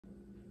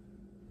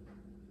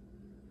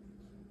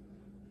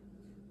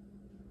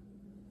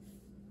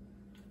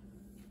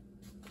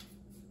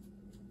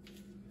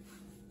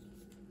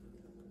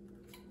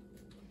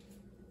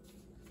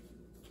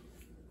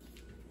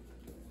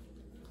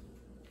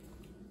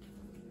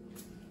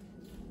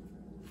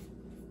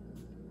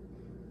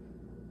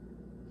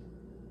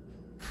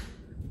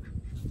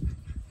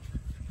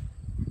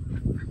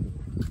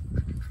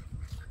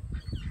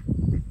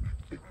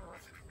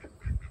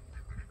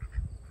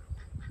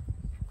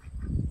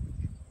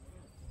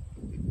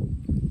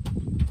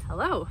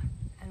Hello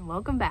and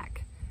welcome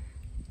back.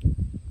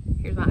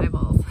 Here's my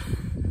eyeballs.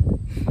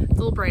 It's a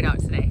little bright out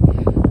today.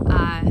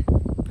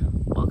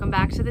 Welcome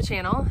back to the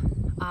channel.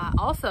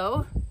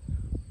 Also,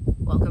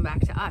 welcome back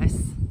to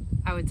us,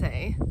 I would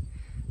say.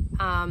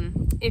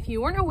 If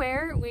you weren't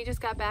aware, we just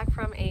got back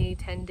from a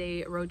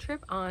 10-day road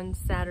trip on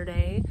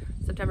Saturday,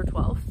 September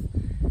 12th.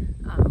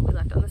 We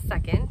left on the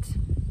 2nd,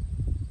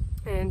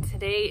 and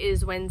today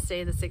is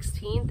Wednesday the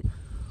 16th.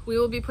 We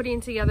will be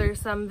putting together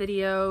some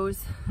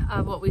videos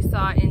of what we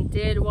saw and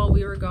did while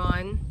we were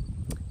gone.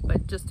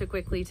 But just to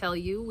quickly tell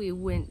you, we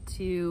went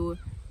to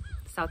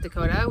South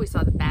Dakota. We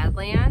saw the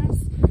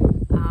Badlands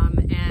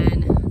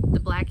and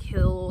the Black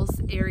Hills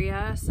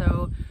area.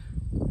 So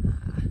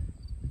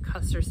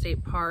Custer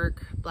State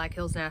Park, Black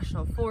Hills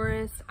National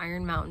Forest,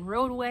 Iron Mountain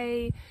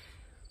Roadway.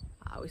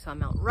 We saw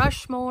Mount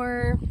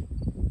Rushmore.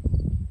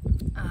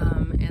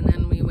 And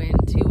then we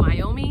went to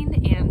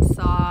Wyoming and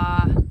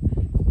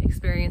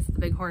experienced the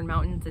Bighorn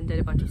Mountains and did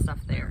a bunch of stuff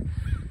there.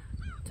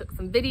 Took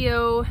some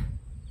video.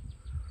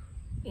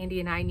 Andy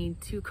and I need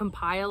to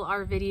compile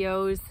our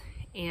videos,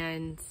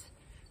 and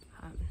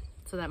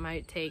so that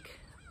might take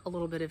a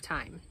little bit of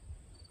time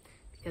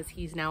because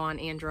he's now on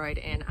Android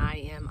and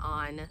I am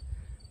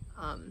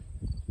on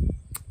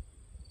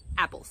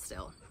Apple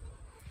still.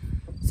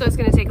 So it's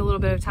going to take a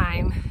little bit of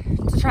time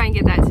to try and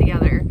get that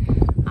together.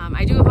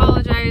 I do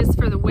apologize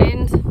for the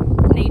wind,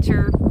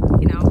 nature,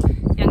 you know,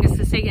 youngest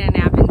is taking a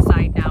nap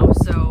inside now,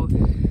 so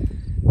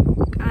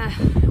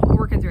we're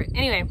working through it.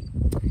 Anyway,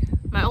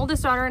 my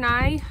oldest daughter and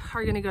I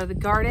are going to go to the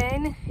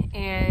garden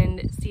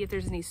and see if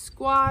there's any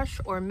squash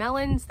or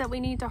melons that we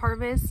need to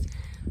harvest.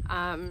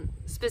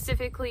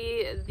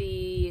 Specifically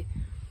the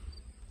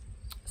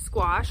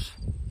squash.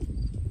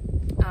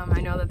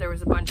 I know that there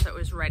was a bunch that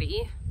was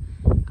ready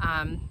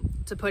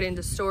to put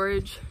into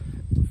storage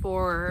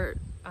for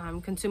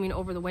consuming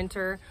over the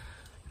winter.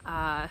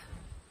 I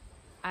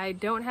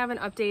don't have an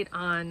update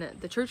on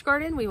the church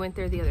garden. We went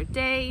there the other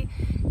day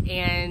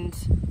and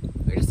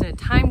we're just in a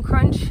time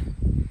crunch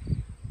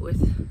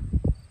with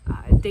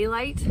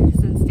daylight,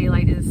 since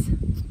daylight is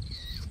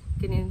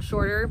getting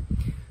shorter.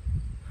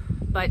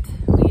 But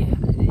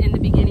in the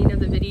beginning of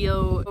the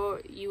video,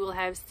 you will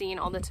have seen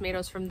all the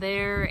tomatoes from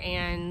there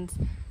and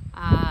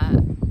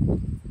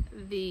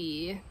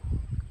the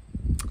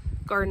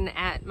garden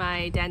at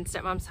my dad and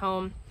stepmom's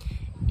home,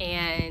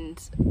 and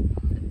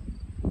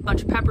a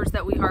bunch of peppers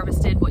that we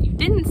harvested. What you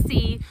didn't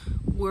see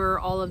were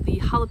all of the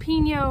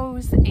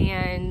jalapenos,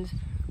 and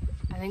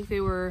I think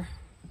they were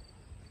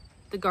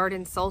the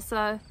garden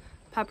salsa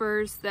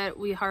peppers that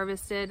we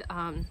harvested,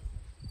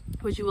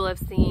 which you will have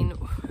seen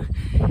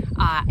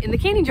in the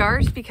canning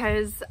jars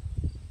because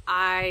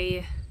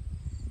I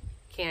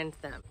canned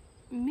them.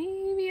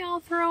 Maybe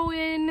I'll throw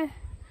in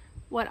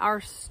what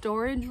our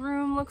storage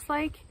room looks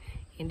like.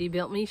 Andy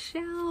built me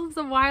shelves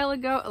a while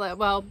ago,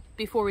 well,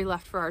 before we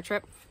left for our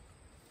trip.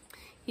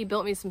 He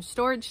built me some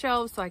storage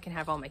shelves so I can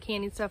have all my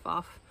canning stuff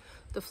off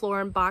the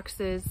floor in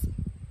boxes,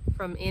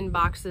 from in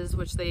boxes,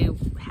 which they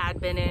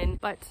had been in.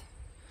 But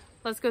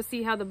let's go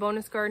see how the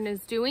bonus garden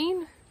is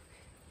doing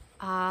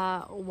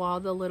while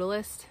the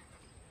littlest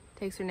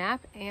takes her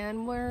nap,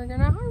 and we're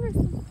gonna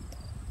harvest them.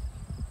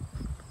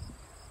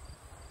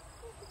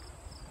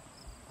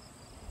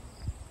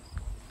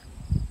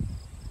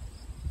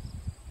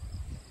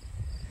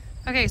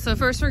 Okay, so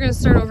first we're gonna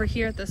start over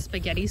here at the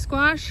spaghetti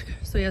squash.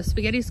 So we have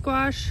spaghetti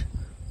squash,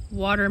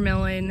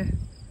 watermelon,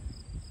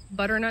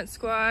 butternut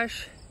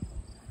squash,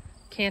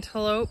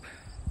 cantaloupe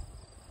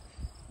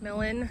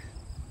melon,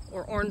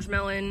 or orange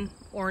melon,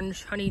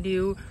 orange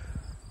honeydew.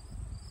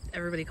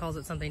 Everybody calls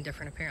it something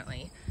different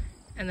apparently.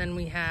 And then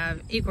we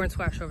have acorn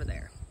squash over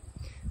there.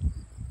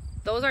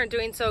 Those aren't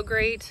doing so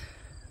great.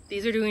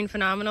 These are doing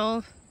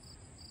phenomenal.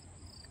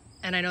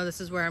 And I know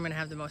this is where I'm gonna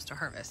have the most to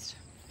harvest.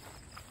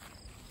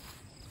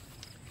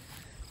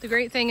 The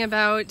great thing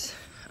about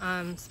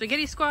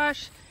spaghetti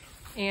squash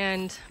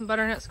and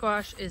butternut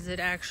squash is it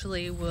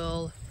actually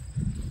will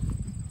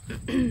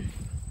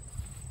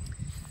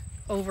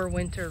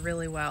overwinter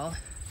really well.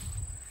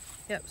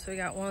 Yep, so we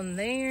got one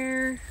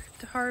there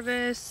to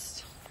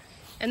harvest.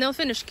 And they'll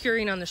finish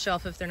curing on the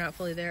shelf if they're not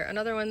fully there.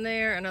 Another one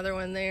there, another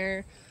one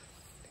there.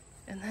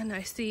 And then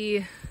I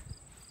see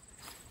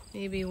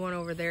maybe one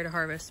over there to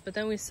harvest. But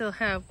then we still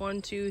have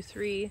 1, 2,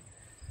 3,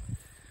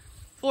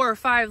 4 or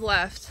 5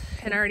 left,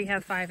 and I already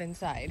have 5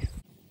 inside.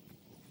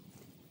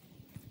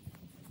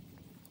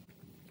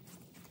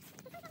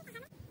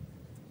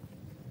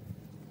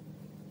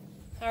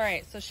 All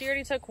right, so she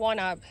already took one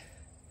up,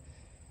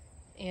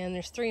 and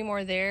there's 3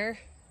 more there,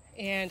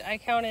 and I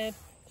counted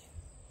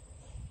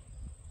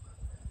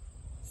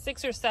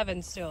 6 or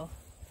 7 still.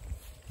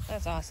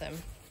 That's awesome.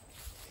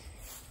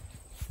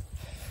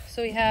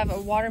 So we have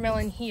a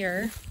watermelon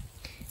here,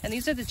 and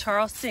these are the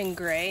Charleston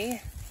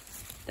Gray.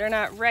 They're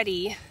not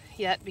ready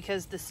yet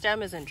because the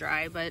stem isn't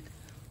dry, but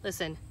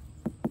listen,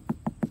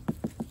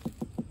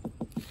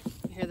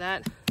 you hear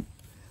that?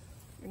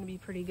 They're gonna be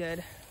pretty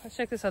good. Let's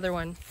check this other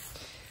one.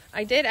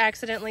 I did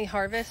accidentally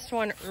harvest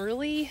one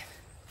early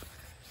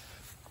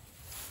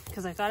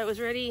because I thought it was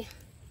ready.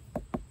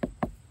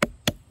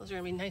 Those are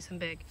gonna be nice and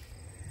big.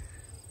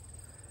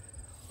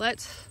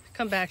 Let's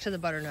come back to the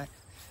butternut.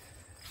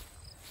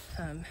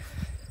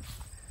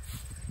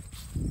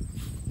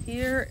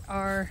 Here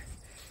are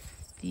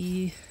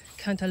the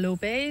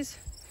cantaloupes.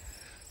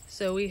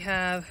 So we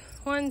have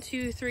 1,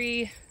 2,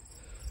 3,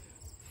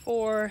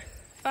 4,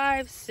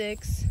 5,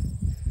 6,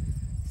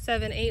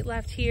 7, 8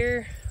 left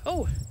here.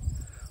 Oh,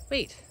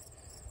 wait,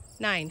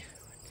 9.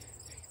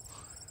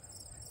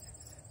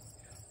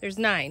 There's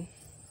 9.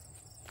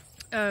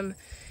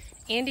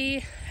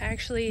 Andy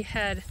actually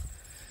had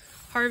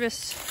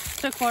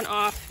took one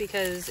off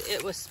because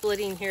it was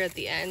splitting here at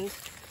the end.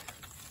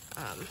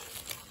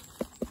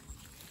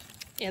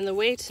 And the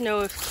way to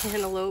know if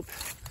cantaloupe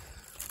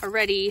are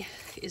ready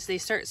is they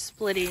start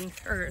splitting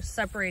or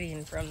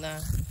separating from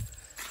the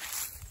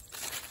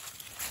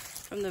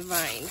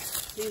vine.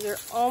 These are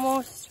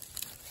almost,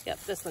 yep,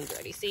 this one's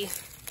ready. See,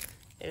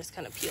 they just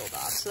kind of peeled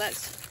off. So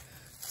that's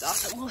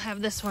awesome. We'll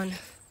have this one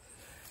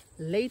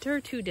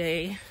later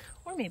today,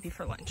 or maybe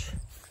for lunch.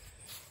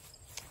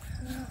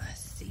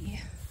 Let's see.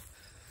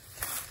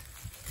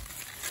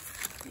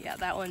 Yeah,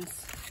 that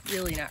one's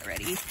really not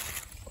ready.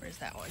 Where's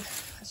that one?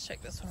 Let's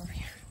check this one over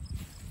here.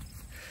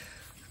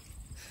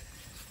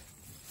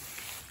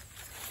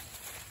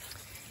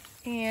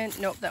 And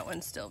nope, that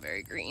one's still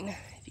very green,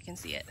 if you can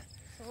see it.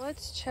 So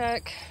let's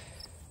check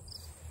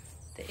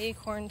the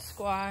acorn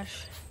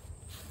squash.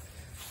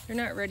 They're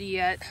not ready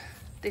yet.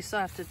 They still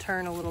have to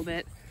turn a little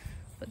bit,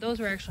 but those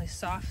were actually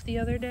soft the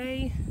other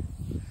day.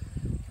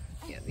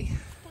 Yeah,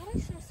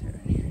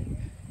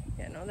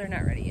 yeah, no, they're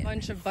not ready yet. A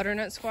bunch of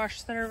butternut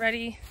squash that are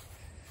ready.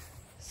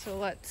 So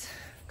let's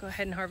go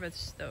ahead and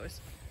harvest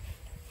those.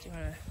 Do you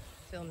want to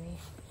film me?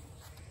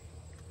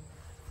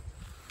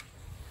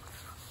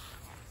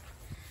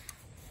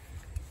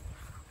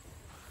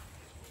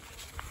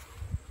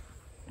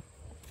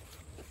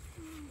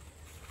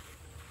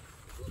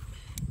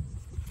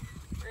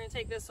 We're going to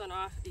take this one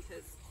off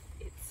because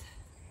it's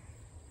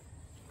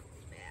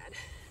bad.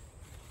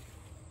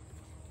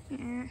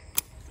 Yeah.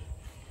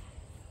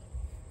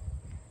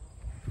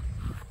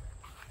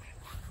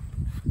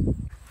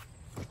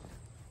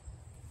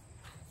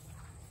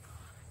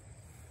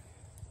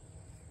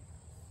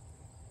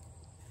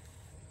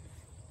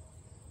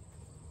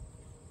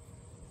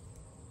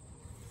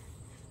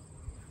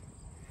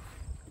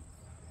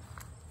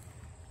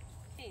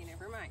 Hey,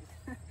 never mind.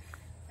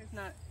 There's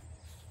not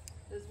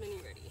as many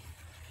ready.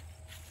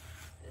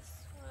 This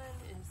one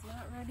is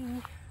not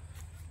ready.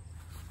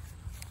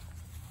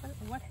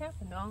 What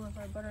happened to all of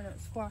our butternut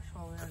squash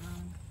while we were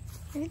gone?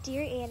 A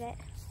deer ate it.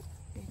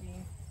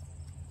 Maybe.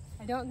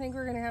 I don't think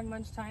we're gonna have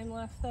much time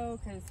left though,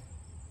 because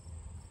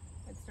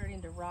it's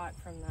starting to rot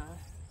from the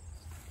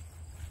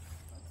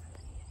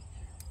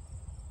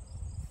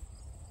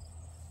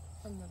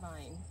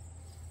vine.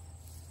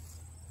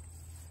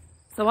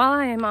 So while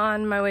I am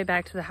on my way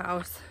back to the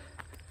house,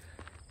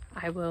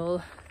 I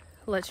will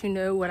let you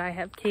know what I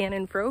have canned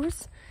and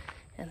froze,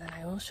 and then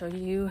I will show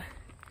you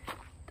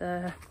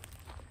the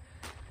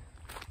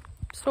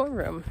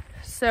storeroom.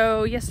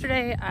 So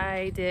yesterday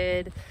I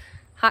did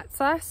hot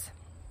sauce,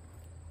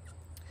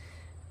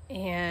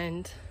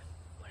 and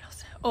what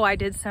else? Oh, I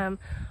did some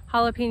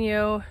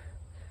jalapeno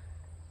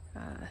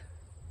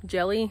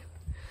jelly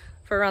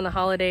for around the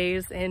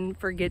holidays and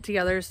for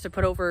get-togethers to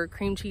put over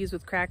cream cheese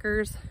with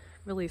crackers.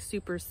 Really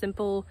super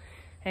simple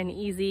and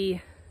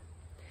easy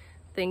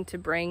thing to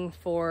bring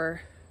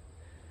for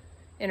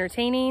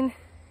entertaining.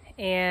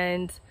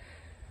 And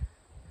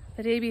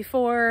the day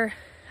before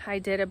I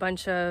did a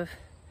bunch of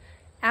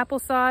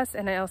applesauce,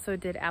 and I also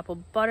did apple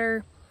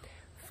butter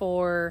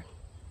for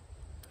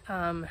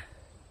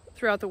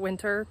throughout the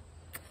winter,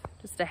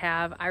 just to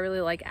have. I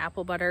really like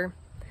apple butter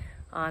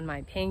on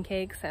my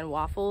pancakes and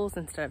waffles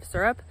instead of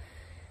syrup.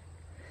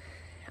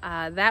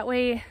 That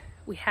way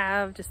we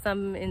have just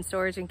some in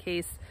storage in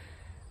case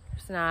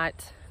there's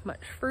not much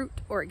fruit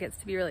or it gets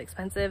to be really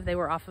expensive. They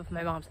were off of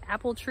my mom's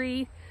apple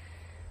tree.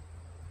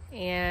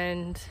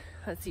 And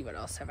let's see, what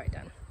else have I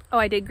done? Oh,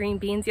 I did green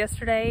beans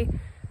yesterday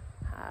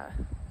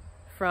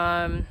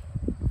from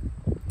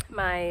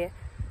my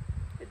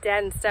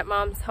dad and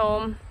stepmom's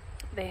home.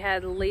 They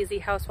had Lazy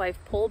Housewife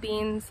pole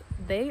beans.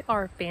 They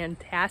are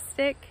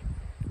fantastic.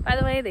 By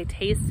the way, they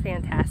taste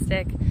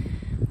fantastic.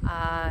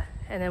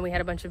 And then we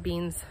had a bunch of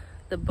beans,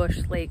 the Blue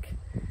Lake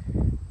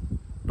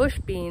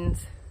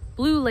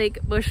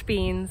bush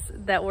beans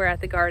that were at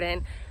the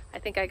garden. I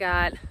think I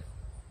got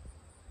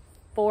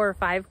 4 or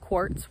 5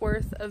 quarts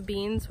worth of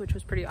beans, which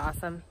was pretty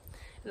awesome.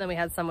 And then we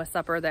had some with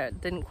supper that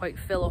didn't quite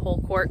fill a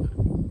whole quart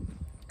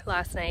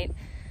last night.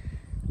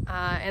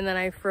 And then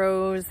I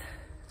froze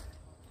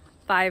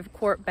 5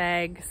 quart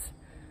bags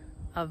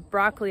of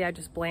broccoli. I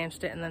just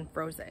blanched it and then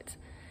froze it.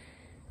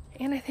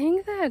 And I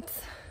think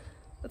that's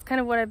kind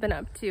of what I've been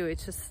up to.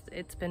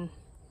 It's been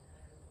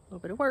a little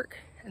bit of work,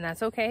 and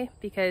that's okay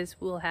because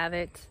we'll have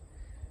it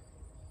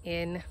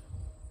in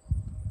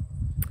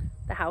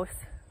the house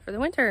for the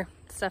winter.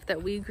 Stuff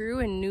that we grew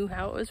and knew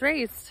how it was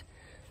raised.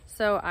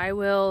 So I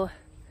will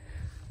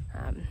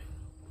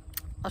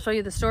I'll show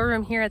you the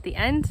storeroom here at the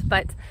end,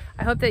 but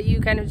I hope that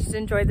you kind of just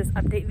enjoyed this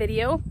update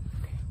video,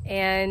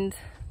 and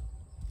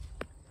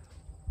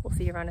we'll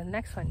see you around in the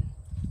next one.